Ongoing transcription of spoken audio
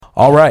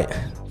All right.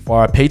 For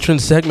our patron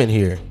segment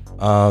here,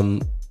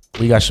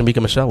 we got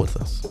Shamika Michelle with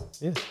us.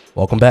 Yeah.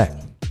 Welcome back.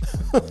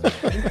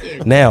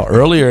 Now,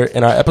 earlier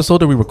in our episode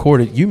that we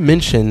recorded, you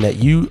mentioned that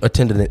you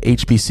attended an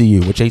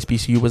HBCU. Which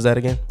HBCU was that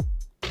again?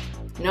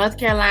 North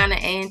Carolina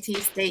A&T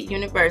State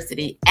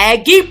University.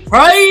 Aggie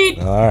Pride.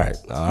 All right.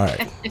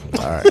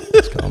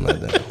 Let's calm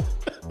that down.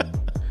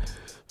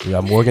 We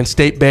got Morgan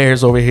State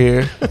Bears over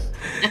here,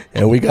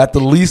 and we got the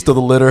least of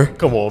the litter.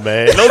 Come on,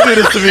 man. Don't do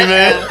this to me,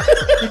 man.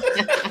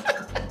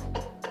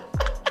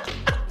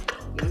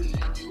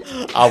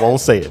 I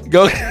won't say it.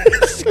 Go ahead,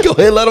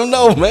 let them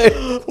know,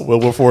 man.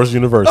 Wilberforce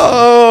University.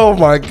 Oh,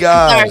 my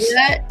gosh.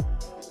 Sorry,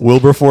 what?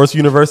 Wilberforce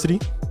University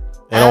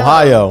in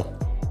Ohio.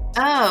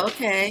 Oh,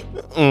 okay.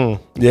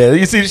 Yeah,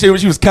 you see, she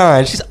was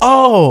kind. She's,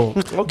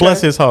 okay.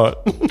 Bless his heart.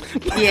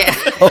 Yeah.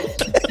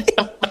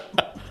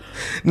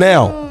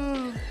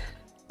 Now,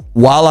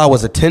 while I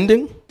was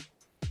attending,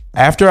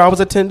 after I was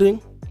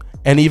attending,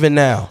 and even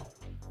now,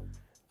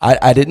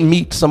 I didn't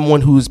meet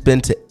someone who's been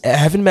to. I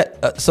haven't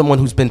met someone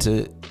who's been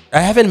to. I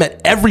haven't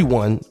met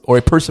everyone or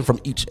a person from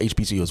each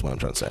HBCU is what I'm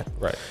trying to say.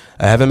 Right.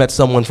 I haven't met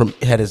someone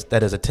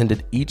that has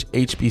attended each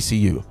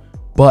HBCU,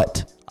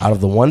 but out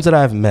of the ones that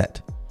I've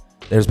met,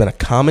 there's been a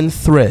common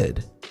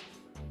thread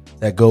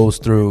that goes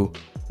through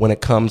when it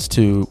comes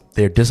to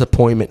their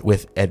disappointment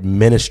with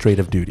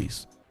administrative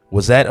duties.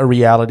 Was that a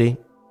reality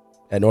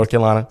at North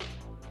Carolina?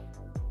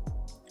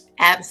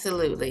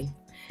 Absolutely.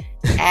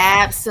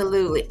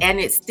 Absolutely.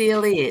 And it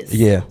still is.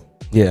 Yeah.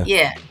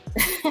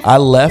 I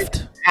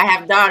left. I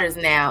have daughters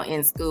now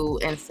in school,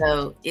 and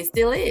so it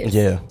still is.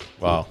 Yeah.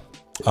 Wow.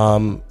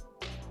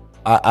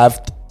 I've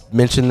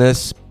mentioned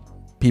this.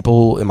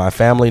 People in my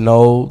family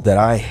know that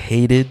I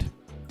hated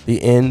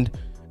the end.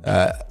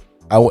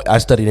 I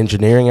studied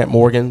engineering at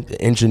Morgan.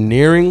 The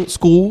engineering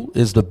school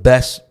is the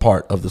best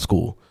part of the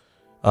school.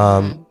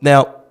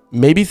 Now,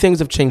 maybe things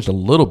have changed a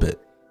little bit,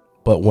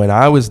 but when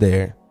I was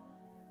there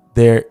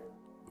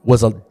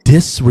was a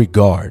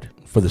disregard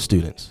for the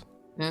students.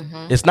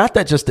 Mm-hmm. It's not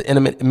that just the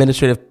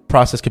administrative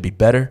process could be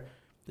better.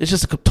 It's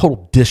just a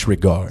total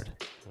disregard,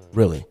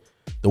 really.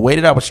 The way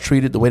that I was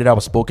treated, the way that I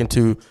was spoken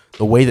to,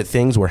 the way that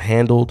things were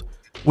handled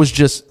was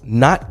just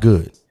not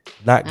good.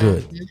 Not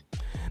good. Mm-hmm.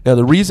 Now,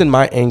 the reason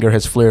my anger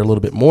has flared a little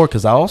bit more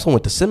because I also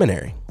went to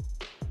seminary.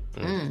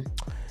 And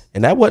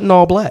that wasn't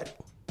all black.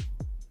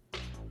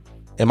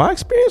 And my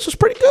experience was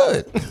pretty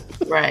good.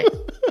 Right.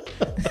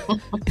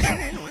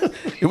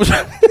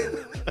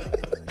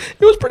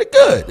 It was pretty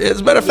good.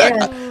 As a matter of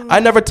fact, I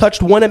never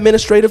touched one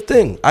administrative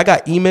thing. I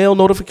got email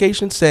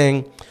notifications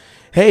saying,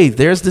 hey,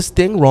 there's this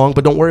thing wrong,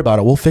 but don't worry about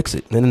it. We'll fix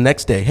it. And then the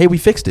next day, hey, we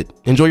fixed it.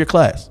 Enjoy your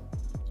class.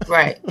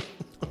 Right.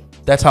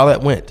 That's how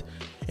that went.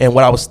 And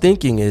what I was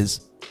thinking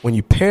is, when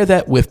you pair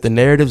that with the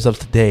narratives of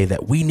today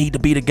that we need to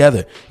be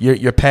together,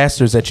 your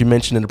pastors that you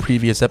mentioned in the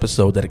previous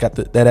episode that got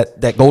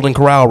that Golden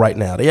Corral right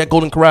now, they at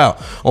Golden Corral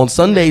on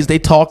Sundays, they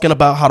talking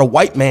about how the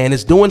white man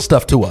is doing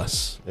stuff to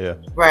us. Yeah.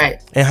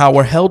 Right. And how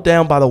we're held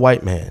down by the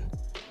white man.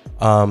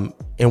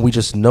 And we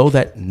just know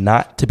that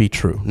not to be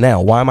true.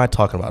 Now, why am I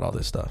talking about all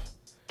this stuff?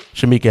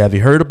 Shamika, have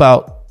you heard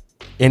about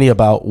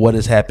what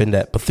has happened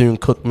at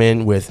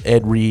Bethune-Cookman with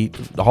Ed Reed,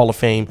 the Hall of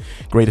Fame,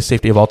 greatest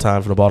safety of all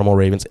time for the Baltimore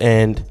Ravens,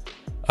 and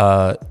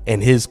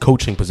his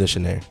coaching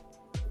position there?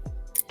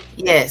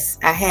 Yes,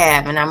 I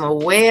have. And I'm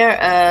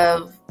aware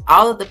of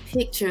all of the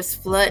pictures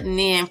flooding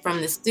in from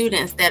the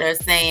students that are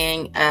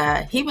saying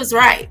he was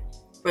right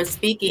for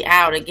speaking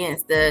out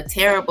against the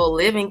terrible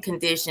living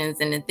conditions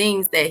and the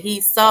things that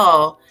he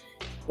saw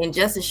in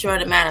just a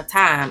short amount of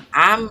time.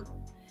 I'm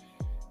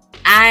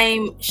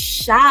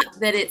shocked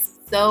that it's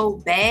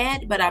so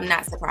bad, but I'm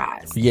not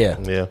surprised. Yeah.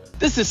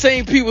 This the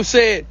same people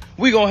said,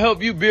 we gonna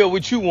help you build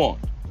what you want.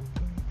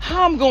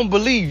 How I'm gonna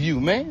believe you,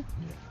 man?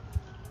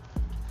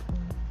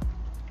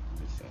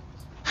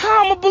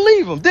 How I'm gonna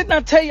believe them? Didn't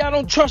I tell you I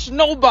don't trust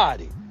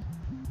nobody?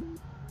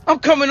 I'm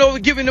coming over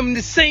giving them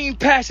the same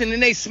passion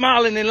and they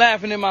smiling and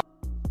laughing in my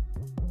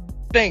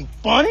thing.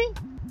 Funny?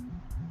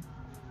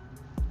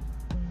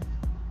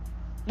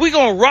 We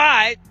gonna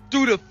ride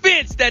through the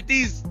fence they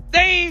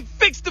ain't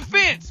fixed the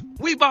fence.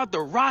 We about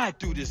to ride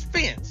through this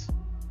fence.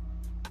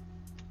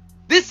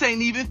 This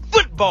ain't even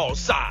football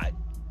side.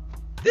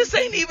 This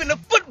ain't even the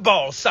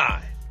football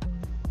side.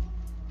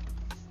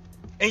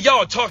 And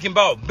y'all talking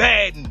about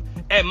mad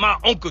at my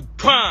Uncle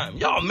Prime.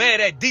 Y'all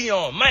mad at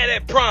Dion, mad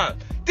at Prime.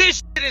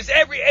 This shit is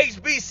every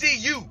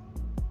HBCU.